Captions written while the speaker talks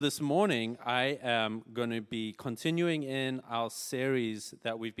This morning, I am going to be continuing in our series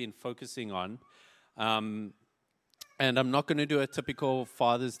that we've been focusing on. And I'm not going to do a typical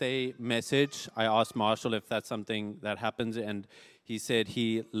Father's Day message. I asked Marshall if that's something that happens, and he said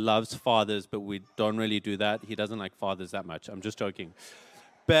he loves fathers, but we don't really do that. He doesn't like fathers that much. I'm just joking.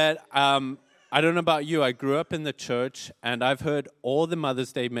 But I don't know about you. I grew up in the church, and I've heard all the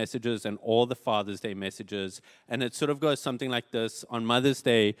Mother's Day messages and all the Father's Day messages, and it sort of goes something like this. On Mother's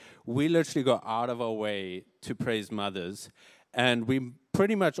Day, we literally go out of our way to praise mothers, and we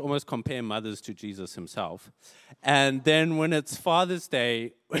pretty much almost compare mothers to Jesus himself. And then when it's Father's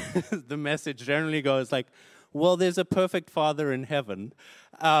Day, the message generally goes like, well, there's a perfect father in heaven.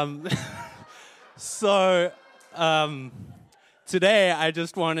 So... Today, I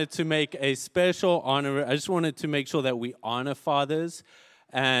just wanted to make a special honor. I just wanted to make sure that we honor fathers.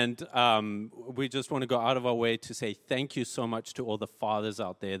 And we just want to go out of our way to say thank you so much to all the fathers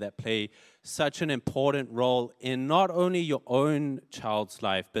out there that play such an important role in not only your own child's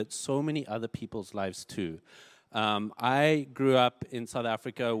life, but so many other people's lives too. I grew up in South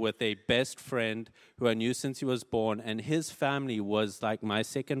Africa with a best friend who I knew since he was born, and his family was like my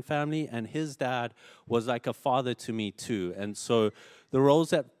second family, and his dad was like a father to me too. And so the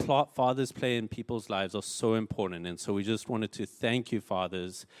roles that fathers play in people's lives are so important, and so we just wanted to thank you,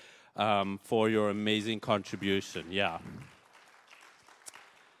 fathers, for your amazing contribution. Yeah.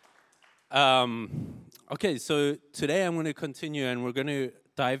 Okay, so today I'm going to continue, and we're going to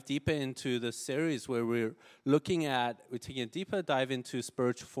dive deeper into the series where we're taking a deeper dive into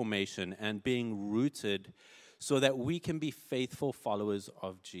spiritual formation and being rooted so that we can be faithful followers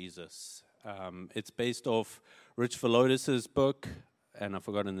of Jesus. It's based off Rich Villodas' book, and I've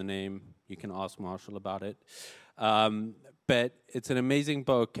forgotten the name. You can ask Marshall about it. But it's an amazing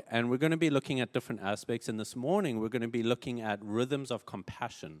book, and we're going to be looking at different aspects. And this morning, we're going to be looking at rhythms of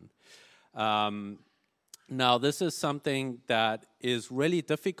compassion. Now, this is something that is really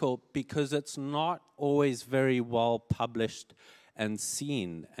difficult because it's not always very well published and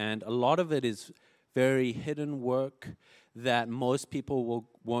seen. And a lot of it is very hidden work that most people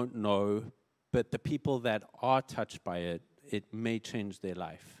won't know, but the people that are touched by it, it may change their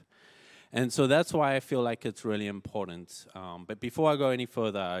life. And so that's why I feel like it's really important. But before I go any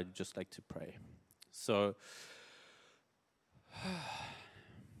further, I'd just like to pray. So...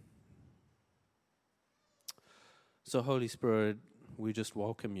 So, Holy Spirit, we just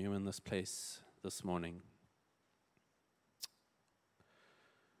welcome you in this place this morning.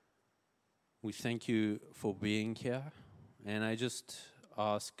 We thank you for being here, and I just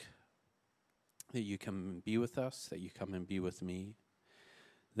ask that you come and be with us, that you come and be with me,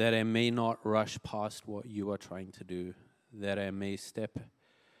 that I may not rush past what you are trying to do, that I may step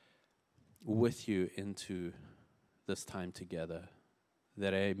with you into this time together,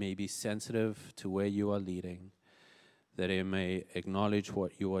 that I may be sensitive to where you are leading, that I may acknowledge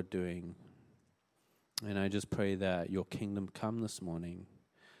what you are doing. And I just pray that your kingdom come this morning,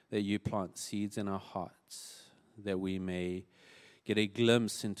 that you plant seeds in our hearts, that we may get a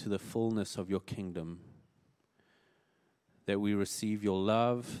glimpse into the fullness of your kingdom, that we receive your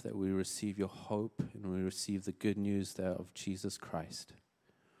love, that we receive your hope, and we receive the good news of Jesus Christ.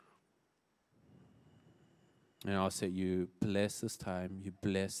 And I ask that you bless this time, you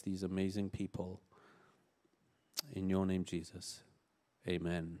bless these amazing people. In your name, Jesus.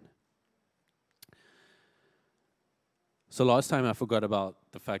 Amen. So last time I forgot about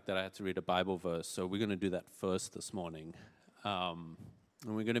the fact that I had to read a Bible verse, so we're going to do that first this morning. And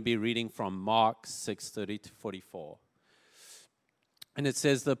we're going to be reading from Mark 6:30 to 44. And it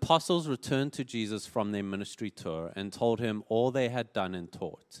says, the apostles returned to Jesus from their ministry tour and told him all they had done and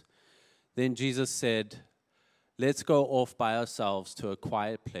taught. Then Jesus said, let's go off by ourselves to a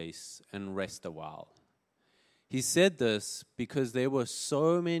quiet place and rest a while. He said this because there were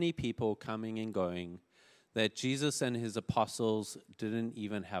so many people coming and going that Jesus and his apostles didn't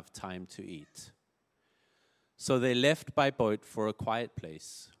even have time to eat. So they left by boat for a quiet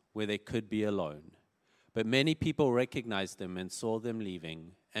place where they could be alone. But many people recognized them and saw them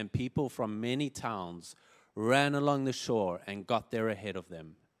leaving, and people from many towns ran along the shore and got there ahead of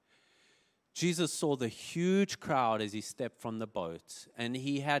them. Jesus saw the huge crowd as he stepped from the boat, and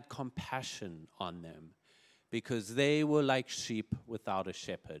he had compassion on them, because they were like sheep without a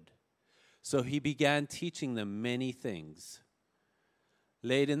shepherd. So he began teaching them many things.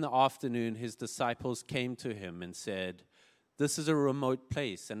 Late in the afternoon, his disciples came to him and said, this is a remote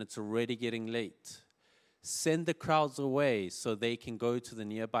place, and it's already getting late. Send the crowds away so they can go to the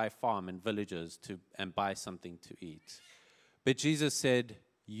nearby farm and villages and buy something to eat. But Jesus said,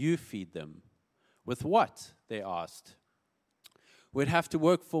 you feed them. With what? They asked. We'd have to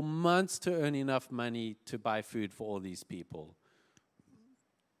work for months to earn enough money to buy food for all these people.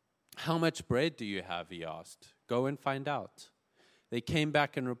 How much bread do you have, he asked. Go and find out. They came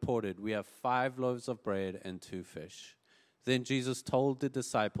back and reported, we have 5 loaves of bread and 2 fish. Then Jesus told the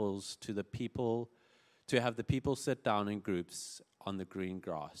disciples to have the people sit down in groups on the green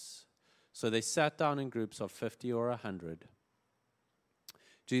grass. So they sat down in groups of 50 or 100.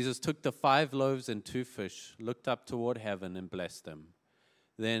 Jesus took the 5 loaves and 2 fish, looked up toward heaven and blessed them.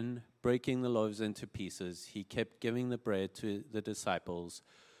 Then, breaking the loaves into pieces, he kept giving the bread to the disciples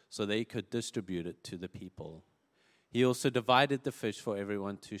so they could distribute it to the people. He also divided the fish for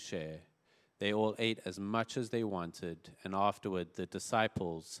everyone to share. They all ate as much as they wanted, and afterward the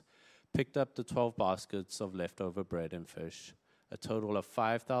disciples picked up the 12 baskets of leftover bread and fish. A total of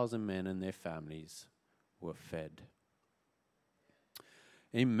 5,000 men and their families were fed.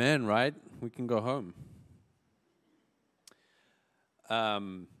 Amen, right? We can go home. I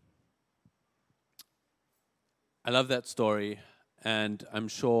love that story, and I'm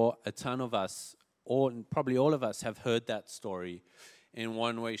sure a ton of us, or probably all of us, have heard that story in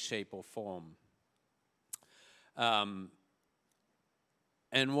one way, shape, or form. And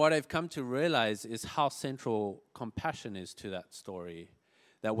what I've come to realize is how central compassion is to that story.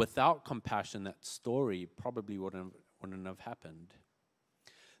 That without compassion, that story probably wouldn't have happened.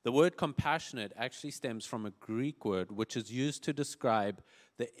 The word compassionate actually stems from a Greek word which is used to describe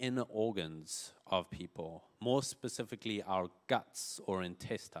the inner organs of people, more specifically our guts or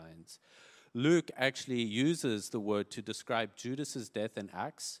intestines. Luke actually uses the word to describe Judas's death in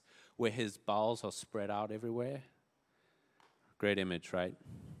Acts, where his bowels are spread out everywhere. Great image, right?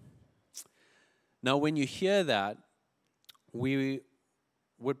 Now, when you hear that, we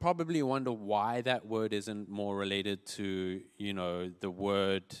would probably wonder why that word isn't more related to, the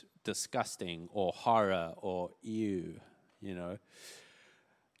word disgusting or horror or ew,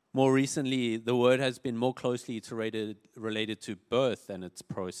 More recently, the word has been more closely related to birth and its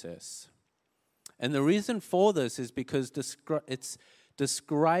process. And the reason for this is because it's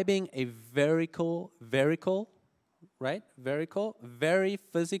describing a very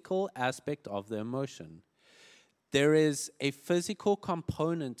physical aspect of the emotion. There is a physical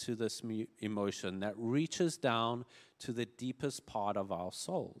component to this emotion that reaches down to the deepest part of our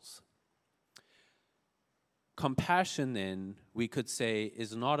souls. Compassion, then, we could say,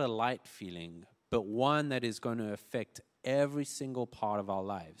 is not a light feeling, but one that is going to affect every single part of our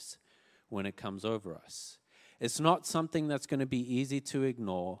lives when it comes over us. It's not something that's going to be easy to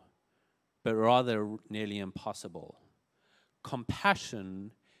ignore, but rather nearly impossible.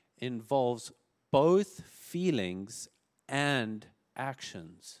 Compassion involves both feelings and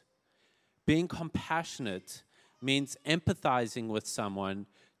actions. Being compassionate means empathizing with someone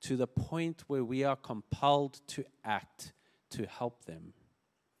to the point where we are compelled to act to help them.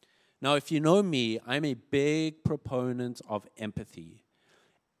 Now, if you know me, I'm a big proponent of empathy.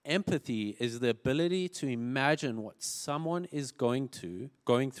 Empathy is the ability to imagine what someone is going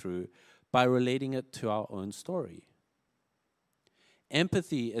through by relating it to our own story.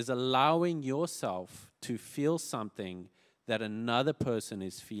 Empathy is allowing yourself to feel something that another person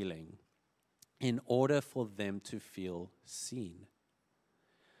is feeling in order for them to feel seen.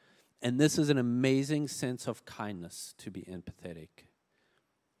 And this is an amazing sense of kindness, to be empathetic.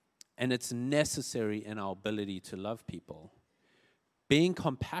 And it's necessary in our ability to love people. Being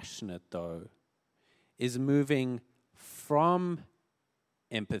compassionate, though, is moving from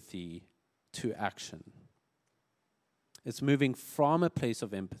empathy to action. It's moving from a place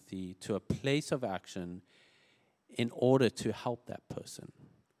of empathy to a place of action in order to help that person.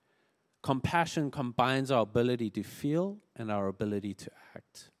 Compassion combines our ability to feel and our ability to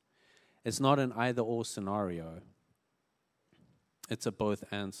act. It's not an either-or scenario. It's a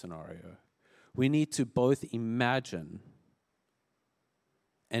both-and scenario. We need to both imagine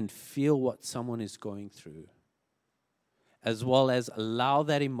and feel what someone is going through, as well as allow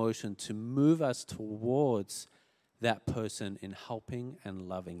that emotion to move us towards that person in helping and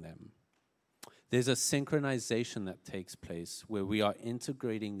loving them. There's a synchronization that takes place where we are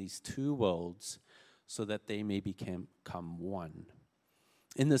integrating these two worlds so that they may become one.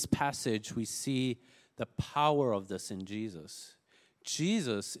 In this passage, we see the power of this in Jesus.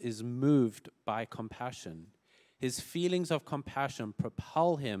 Jesus is moved by compassion. His feelings of compassion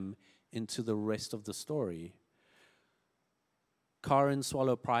propel him into the rest of the story. Karen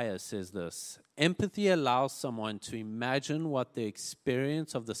Swallow-Prior says this: empathy allows someone to imagine what the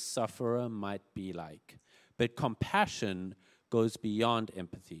experience of the sufferer might be like, but compassion goes beyond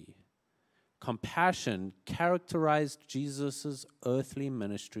empathy. Compassion characterized Jesus' earthly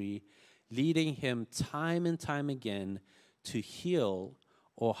ministry, leading him time and time again to heal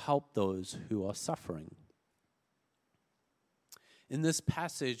or help those who are suffering. In this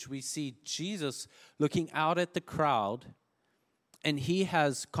passage, we see Jesus looking out at the crowd, and he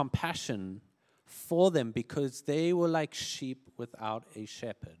has compassion for them because they were like sheep without a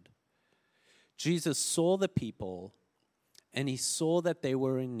shepherd. Jesus saw the people, and he saw that they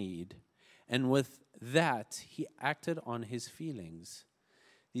were in need, and with that, he acted on his feelings.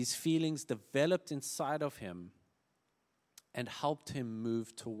 These feelings developed inside of him and helped him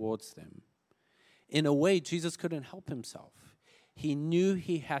move towards them. In a way, Jesus couldn't help himself. He knew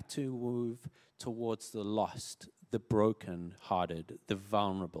he had to move towards the lost, the broken-hearted, the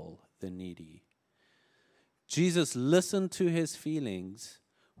vulnerable, the needy. Jesus listened to his feelings,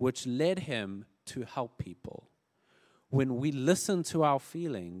 which led him to help people. When we listen to our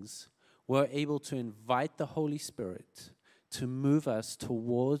feelings, we're able to invite the Holy Spirit to move us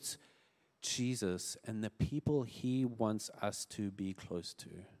towards Jesus and the people he wants us to be close to.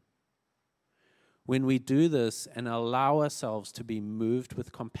 When we do this and allow ourselves to be moved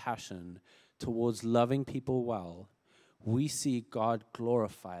with compassion towards loving people well, we see God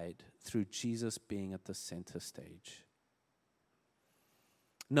glorified through Jesus being at the center stage.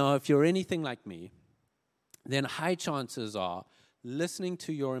 Now, if you're anything like me, then high chances are listening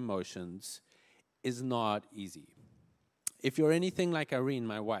to your emotions is not easy. If you're anything like Irene,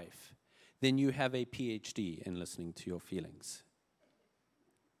 my wife, then you have a PhD in listening to your feelings.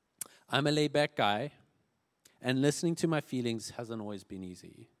 I'm a laid-back guy, and listening to my feelings hasn't always been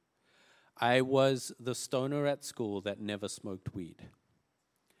easy. I was the stoner at school that never smoked weed.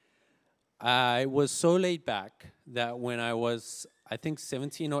 I was so laid back that when I was, I think,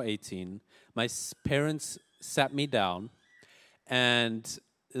 17 or 18, my parents sat me down, and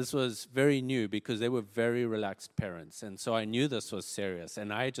this was very new because they were very relaxed parents, and so I knew this was serious,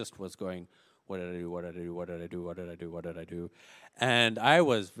 and I just was going, what did I do, what did I do, what did I do, what did I do, what did I do? And I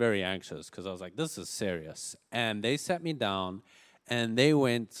was very anxious because I was like, this is serious. And they sat me down, and they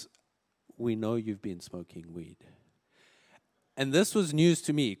went, we know you've been smoking weed. And this was news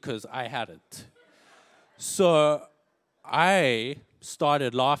to me because I hadn't. So I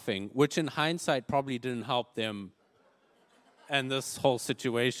started laughing, which in hindsight probably didn't help them and this whole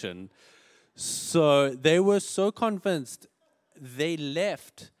situation. So they were so convinced, they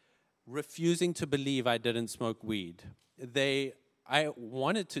left refusing to believe I didn't smoke weed. I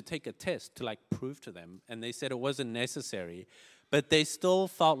wanted to take a test to prove to them, and they said it wasn't necessary, but they still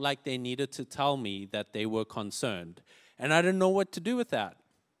felt like they needed to tell me that they were concerned, and I didn't know what to do with that.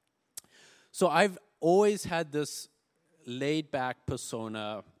 So I've always had this laid-back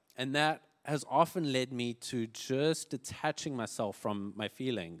persona, and that has often led me to just detaching myself from my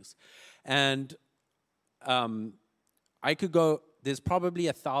feelings. And I could go, there's probably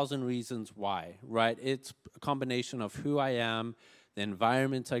 1,000 reasons why, right? It's a combination of who I am, the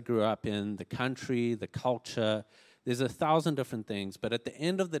environment I grew up in, the country, the culture. There's 1,000 different things, but at the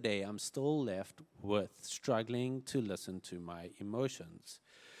end of the day, I'm still left with struggling to listen to my emotions.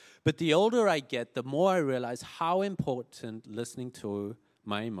 But the older I get, the more I realize how important listening to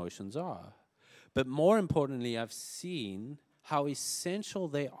my emotions are. But more importantly, I've seen how essential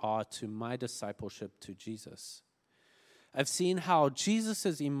they are to my discipleship to Jesus. I've seen how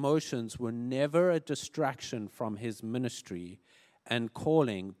Jesus' emotions were never a distraction from his ministry and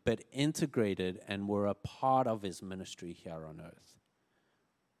calling, but integrated and were a part of his ministry here on earth.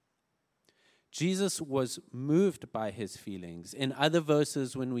 Jesus was moved by his feelings. In other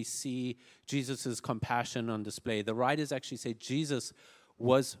verses, when we see Jesus' compassion on display, the writers actually say Jesus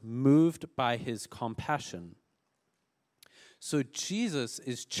was moved by his compassion. So Jesus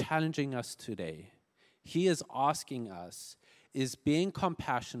is challenging us today. He is asking us, is being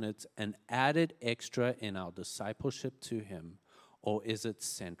compassionate an added extra in our discipleship to him, or is it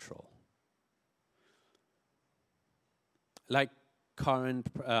central? Like Karen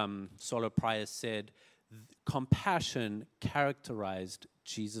Solo-Prior said, compassion characterized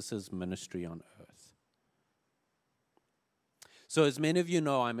Jesus' ministry on earth. So as many of you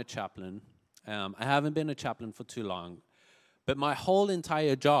know, I'm a chaplain. I haven't been a chaplain for too long, but my whole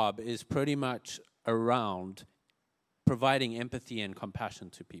entire job is pretty much around providing empathy and compassion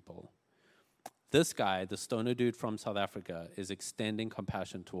to people. This guy, the stoner dude from South Africa, is extending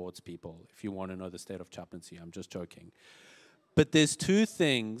compassion towards people. If you want to know the state of chaplaincy, I'm just joking. But there's two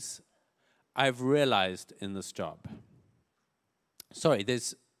things I've realized in this job. Sorry,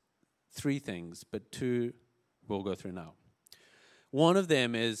 there's three things, but two we'll go through now. One of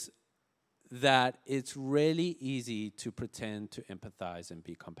them is that it's really easy to pretend to empathize and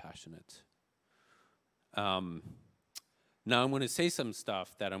be compassionate. Now I'm going to say some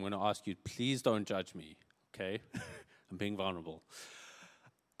stuff that I'm going to ask you, please don't judge me, okay? I'm being vulnerable.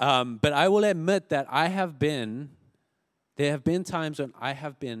 But I will admit that there have been times when I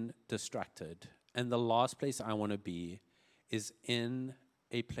have been distracted, and the last place I want to be is in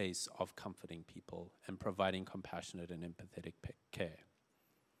a place of comforting people and providing compassionate and empathetic care.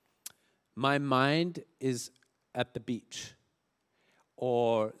 My mind is at the beach,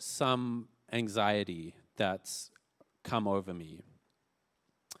 or some anxiety that's come over me.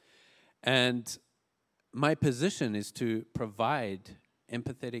 And my position is to provide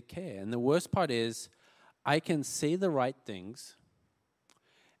empathetic care. And the worst part is, I can say the right things,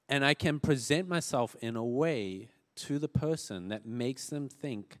 and I can present myself in a way to the person that makes them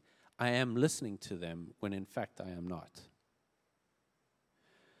think I am listening to them, when in fact I am not.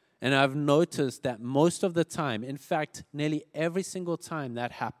 And I've noticed that most of the time, in fact, nearly every single time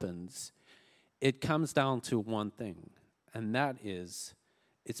that happens, it comes down to one thing, and that is,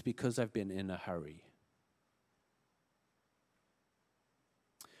 it's because I've been in a hurry.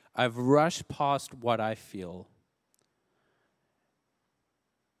 I've rushed past what I feel,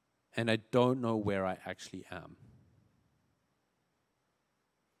 and I don't know where I actually am.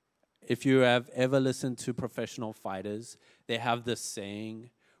 If you have ever listened to professional fighters, they have this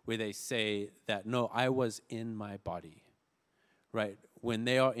saying where they say that, no, I was in my body, right? When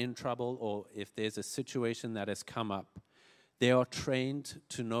they are in trouble, or if there's a situation that has come up, they are trained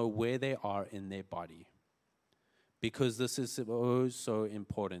to know where they are in their body. Because this is so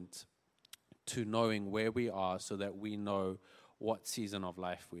important to knowing where we are so that we know what season of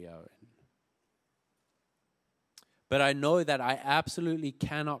life we are in. But I know that I absolutely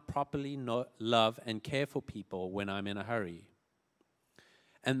cannot properly love and care for people when I'm in a hurry.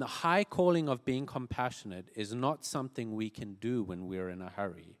 And the high calling of being compassionate is not something we can do when we're in a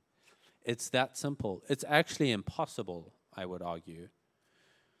hurry. It's that simple. It's actually impossible, I would argue.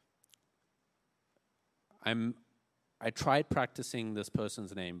 I tried practicing this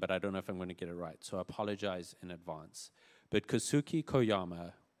person's name, but I don't know if I'm going to get it right, so I apologize in advance. But Kosuke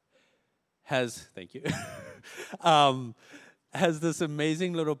Koyama has this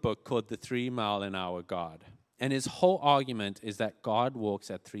amazing little book called The 3 Mile an Hour God. And his whole argument is that God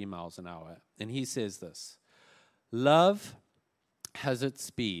walks at 3 miles an hour. And he says this: love has its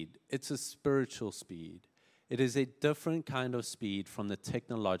speed. It's a spiritual speed. It is a different kind of speed from the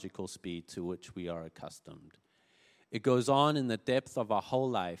technological speed to which we are accustomed. It goes on in the depth of our whole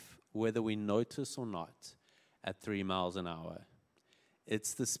life, whether we notice or not, at 3 miles an hour.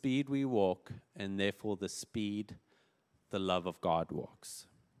 It's the speed we walk, and therefore the speed the love of God walks.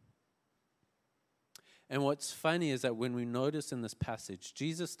 And what's funny is that when we notice in this passage,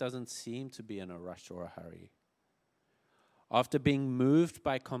 Jesus doesn't seem to be in a rush or a hurry. After being moved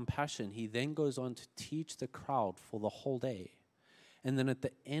by compassion, he then goes on to teach the crowd for the whole day. And then at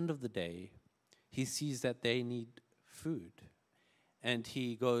the end of the day, he sees that they need food. And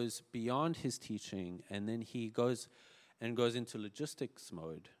he goes beyond his teaching, and then he goes into logistics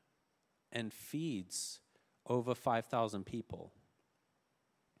mode and feeds over 5,000 people.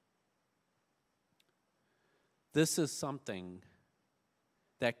 This is something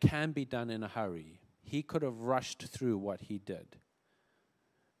that can be done in a hurry. He could have rushed through what he did,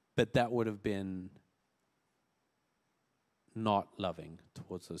 but that would have been not loving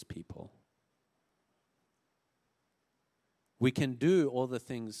towards those people. We can do all the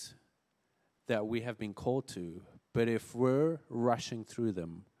things that we have been called to, but if we're rushing through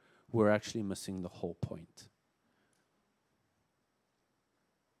them, we're actually missing the whole point.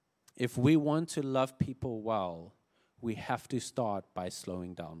 If we want to love people well, we have to start by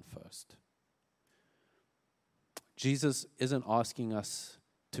slowing down first. Jesus isn't asking us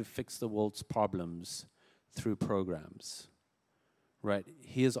to fix the world's problems through programs, right?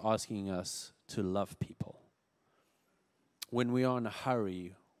 He is asking us to love people. When we are in a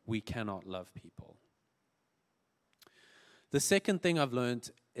hurry, we cannot love people. The second thing I've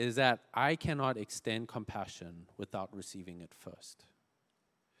learned is that I cannot extend compassion without receiving it first.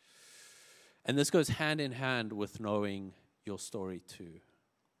 And this goes hand in hand with knowing your story too.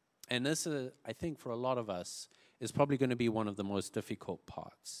 And this, I think for a lot of us, is probably going to be one of the most difficult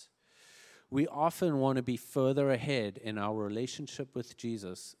parts. We often want to be further ahead in our relationship with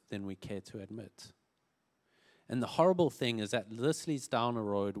Jesus than we care to admit. And the horrible thing is that this leads down a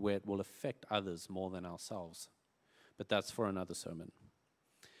road where it will affect others more than ourselves. But that's for another sermon.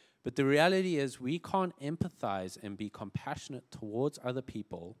 But the reality is we can't empathize and be compassionate towards other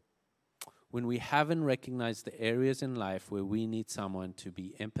people when we haven't recognized the areas in life where we need someone to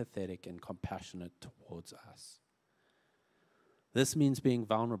be empathetic and compassionate towards us. This means being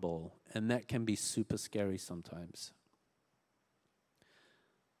vulnerable, and that can be super scary sometimes.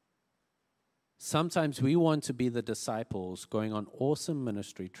 Sometimes we want to be the disciples going on awesome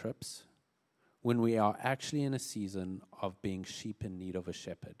ministry trips when we are actually in a season of being sheep in need of a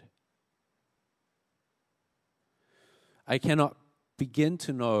shepherd. I cannot begin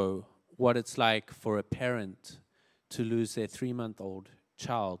to know what it's like for a parent to lose their 3-month-old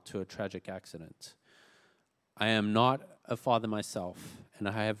child to a tragic accident. I am not a father myself, and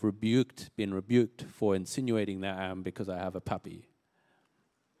I have been rebuked for insinuating that I am because I have a puppy.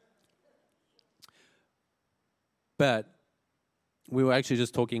 But we were actually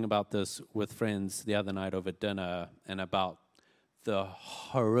just talking about this with friends the other night over dinner, and about the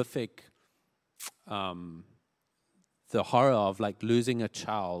horrific, the horror of like losing a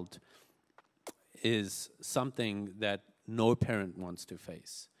child is something that no parent wants to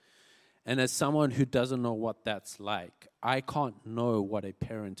face. And as someone who doesn't know what that's like, I can't know what a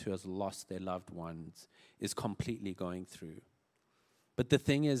parent who has lost their loved ones is completely going through. But the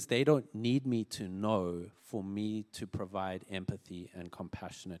thing is, they don't need me to know for me to provide empathy and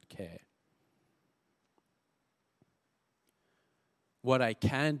compassionate care. What I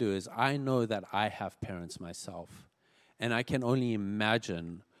can do is I know that I have parents myself, and I can only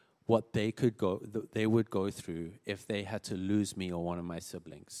imagine what they would go through if they had to lose me or one of my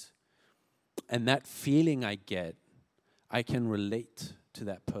siblings. And that feeling I get, I can relate to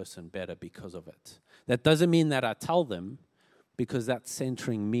that person better because of it. That doesn't mean that I tell them, because that's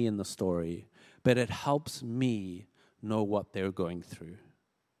centering me in the story, but it helps me know what they're going through.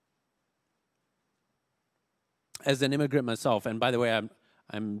 As an immigrant myself, and by the way,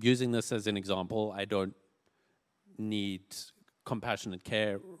 I'm using this as an example. I don't need compassionate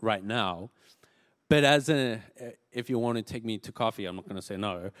care right now. But if you want to take me to coffee, I'm not going to say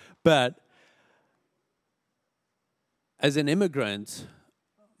no. But as an immigrant,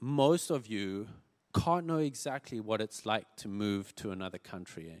 most of you can't know exactly what it's like to move to another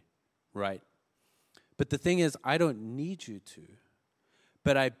country, right? But the thing is, I don't need you to.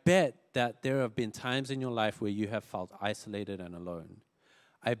 But I bet that there have been times in your life where you have felt isolated and alone.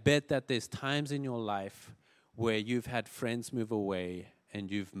 I bet that there's times in your life where you've had friends move away and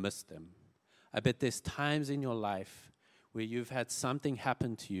you've missed them. I bet there's times in your life where you've had something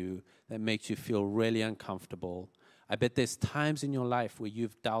happen to you that makes you feel really uncomfortable. I bet there's times in your life where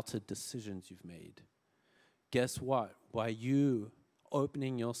you've doubted decisions you've made. Guess what? By you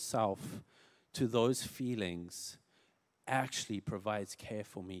opening yourself to those feelings actually provides care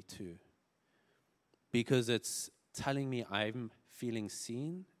for me too. Because it's telling me I'm feeling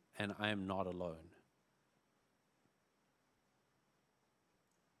seen and I am not alone.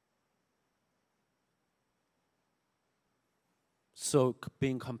 So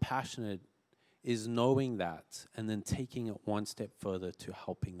being compassionate is knowing that and then taking it one step further to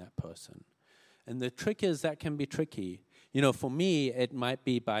helping that person. And the trick is that can be tricky. You know, for me, it might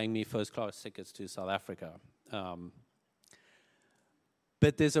be buying me first-class tickets to South Africa.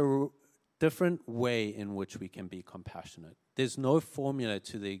 But there's a different way in which we can be compassionate. There's no formula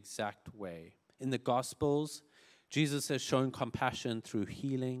to the exact way. In the Gospels, Jesus has shown compassion through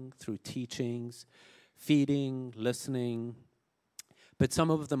healing, through teachings, feeding, listening. But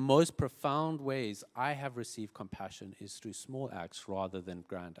some of the most profound ways I have received compassion is through small acts rather than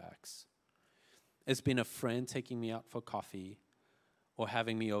grand acts. It's been a friend taking me out for coffee or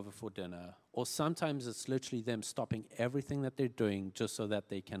having me over for dinner. Or sometimes it's literally them stopping everything that they're doing just so that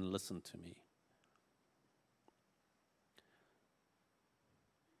they can listen to me.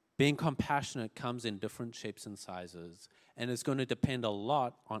 Being compassionate comes in different shapes and sizes, and it's going to depend a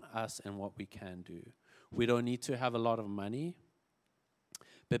lot on us and what we can do. We don't need to have a lot of money.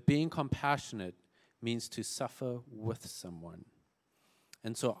 But being compassionate means to suffer with someone.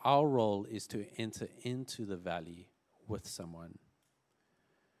 And so our role is to enter into the valley with someone.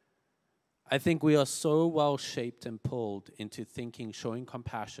 I think we are so well shaped and pulled into thinking showing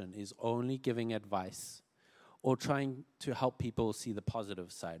compassion is only giving advice or trying to help people see the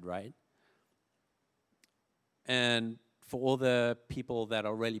positive side, right? And for all the people that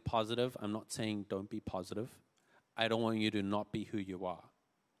are really positive, I'm not saying don't be positive. I don't want you to not be who you are.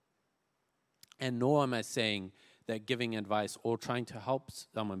 And nor am I saying that giving advice or trying to help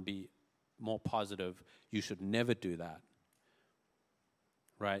someone be more positive, you should never do that,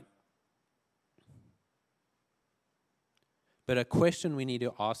 right? But a question we need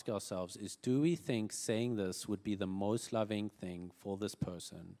to ask ourselves is, do we think saying this would be the most loving thing for this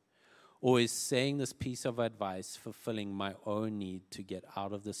person? Or is saying this piece of advice fulfilling my own need to get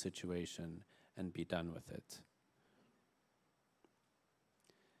out of the situation and be done with it?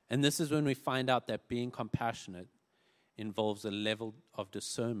 And this is when we find out that being compassionate involves a level of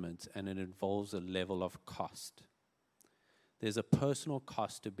discernment and it involves a level of cost. There's a personal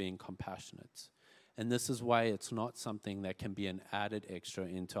cost to being compassionate. And this is why it's not something that can be an added extra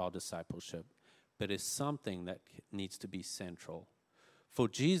into our discipleship, but is something that needs to be central. For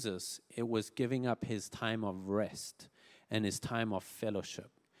Jesus, it was giving up his time of rest and his time of fellowship.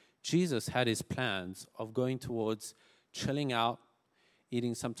 Jesus had his plans of going towards chilling out,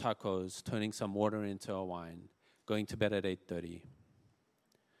 eating some tacos, turning some water into a wine, going to bed at 8:30.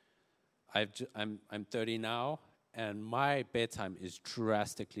 I'm 30 now, and my bedtime is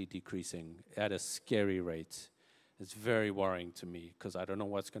drastically decreasing at a scary rate. It's very worrying to me because I don't know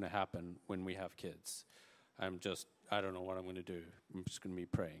what's going to happen when we have kids. I don't know what I'm going to do. I'm just going to be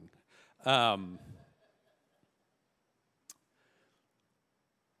praying.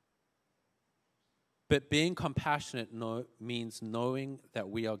 But being compassionate means knowing that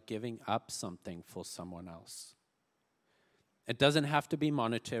we are giving up something for someone else. It doesn't have to be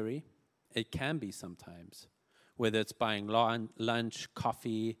monetary. It can be sometimes, whether it's buying lunch,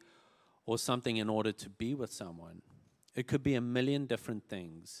 coffee, or something in order to be with someone. It could be a million different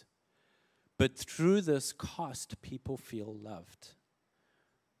things. But through this cost, people feel loved.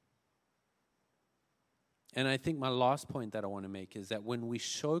 And I think my last point that I want to make is that when we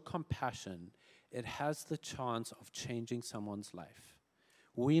show compassion, it has the chance of changing someone's life.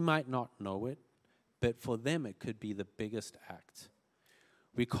 We might not know it, but for them it could be the biggest act.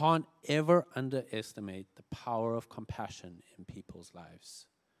 We can't ever underestimate the power of compassion in people's lives.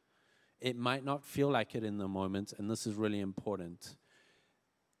 It might not feel like it in the moment, and this is really important.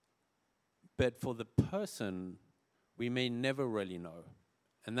 But for the person, we may never really know,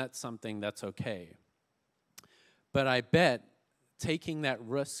 and that's something that's okay. But I bet taking that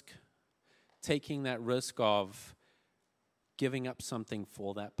risk of giving up something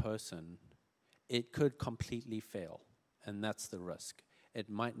for that person, it could completely fail, and that's the risk. It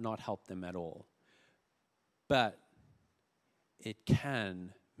might not help them at all, but it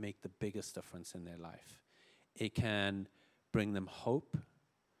can make the biggest difference in their life. It can bring them hope.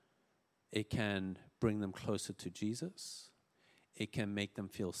 It can bring them closer to Jesus. It can make them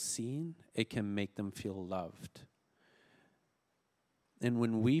feel seen. It can make them feel loved. And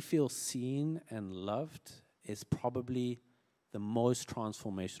when we feel seen and loved, it's probably the most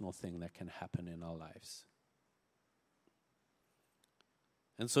transformational thing that can happen in our lives.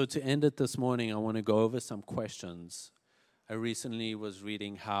 And so to end it this morning, I want to go over some questions. I recently was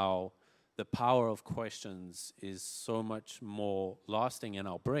reading how the power of questions is so much more lasting in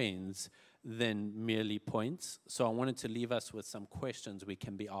our brains than merely points. So I wanted to leave us with some questions we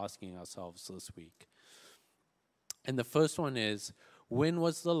can be asking ourselves this week. And the first one is, when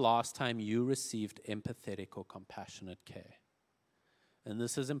was the last time you received empathetic or compassionate care? And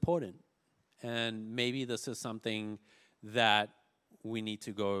this is important. And maybe this is something that we need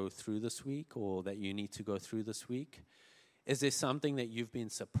to go through this week, or that you need to go through this week. Is there something that you've been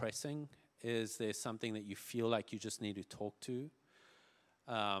suppressing? Is there something that you feel like you just need to talk to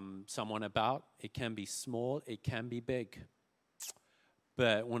someone about? It can be small, it can be big.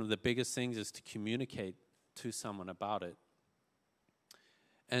 But one of the biggest things is to communicate to someone about it.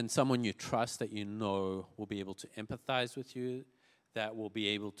 And someone you trust that you know will be able to empathize with you, that will be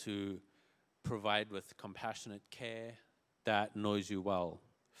able to provide with compassionate care, that knows you well.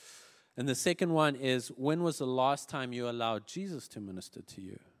 And the second one is, when was the last time you allowed Jesus to minister to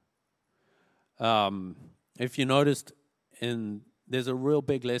you? If you noticed, there's a real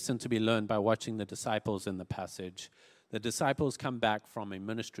big lesson to be learned by watching the disciples in the passage. The disciples come back from a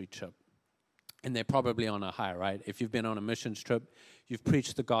ministry trip, and they're probably on a high, right? If you've been on a missions trip, you've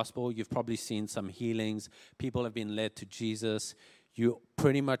preached the gospel, you've probably seen some healings, people have been led to Jesus. You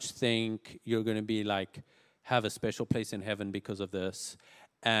pretty much think you're going to be like, have a special place in heaven because of this.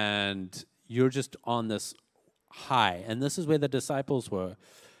 And you're just on this high. And this is where the disciples were.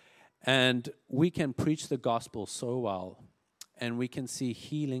 And we can preach the gospel so well, and we can see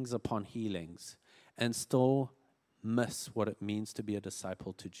healings upon healings, and still miss what it means to be a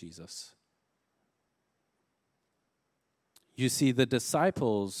disciple to Jesus. You see, the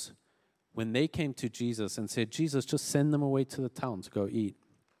disciples, when they came to Jesus and said, Jesus, just send them away to the town to go eat,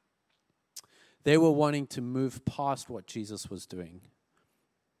 they were wanting to move past what Jesus was doing.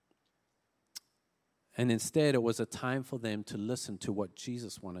 And instead, it was a time for them to listen to what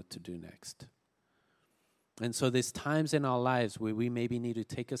Jesus wanted to do next. And so there's times in our lives where we maybe need to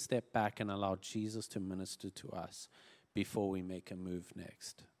take a step back and allow Jesus to minister to us before we make a move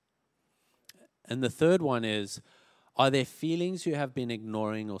next. And the third one is, are there feelings you have been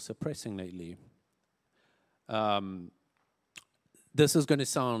ignoring or suppressing lately? This is going to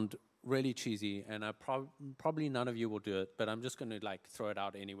sound really cheesy, and probably none of you will do it, but I'm just going to throw it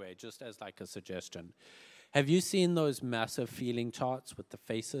out anyway, just as a suggestion. Have you seen those massive feeling charts with the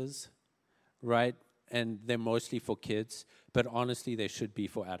faces, right? And they're mostly for kids, but honestly, they should be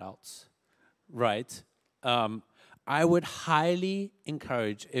for adults, right? I would highly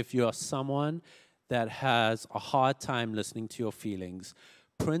encourage, if you're someone that has a hard time listening to your feelings,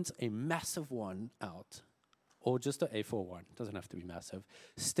 print a massive one out, or just an A4 one, doesn't have to be massive.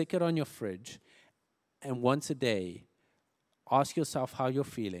 Stick it on your fridge, and once a day, ask yourself how you're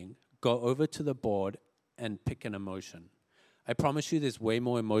feeling, go over to the board, and pick an emotion. I promise you there's way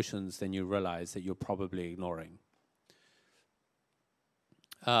more emotions than you realize that you're probably ignoring.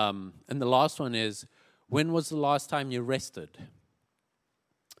 And the last one is, when was the last time you rested?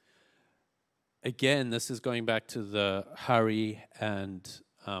 Again, this is going back to the hurry and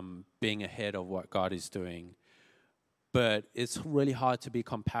being ahead of what God is doing. But it's really hard to be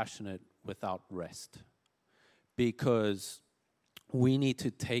compassionate without rest, because we need to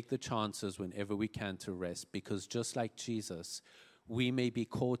take the chances whenever we can to rest, because just like Jesus, we may be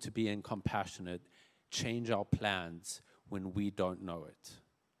called to be compassionate, change our plans when we don't know it.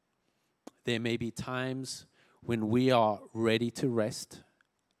 There may be times when we are ready to rest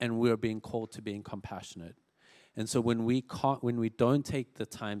and we're being called to being compassionate. And so when we don't take the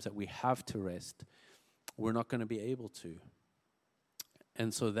times that we have to rest, we're not going to be able to.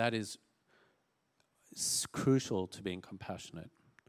 And so that is crucial to being compassionate.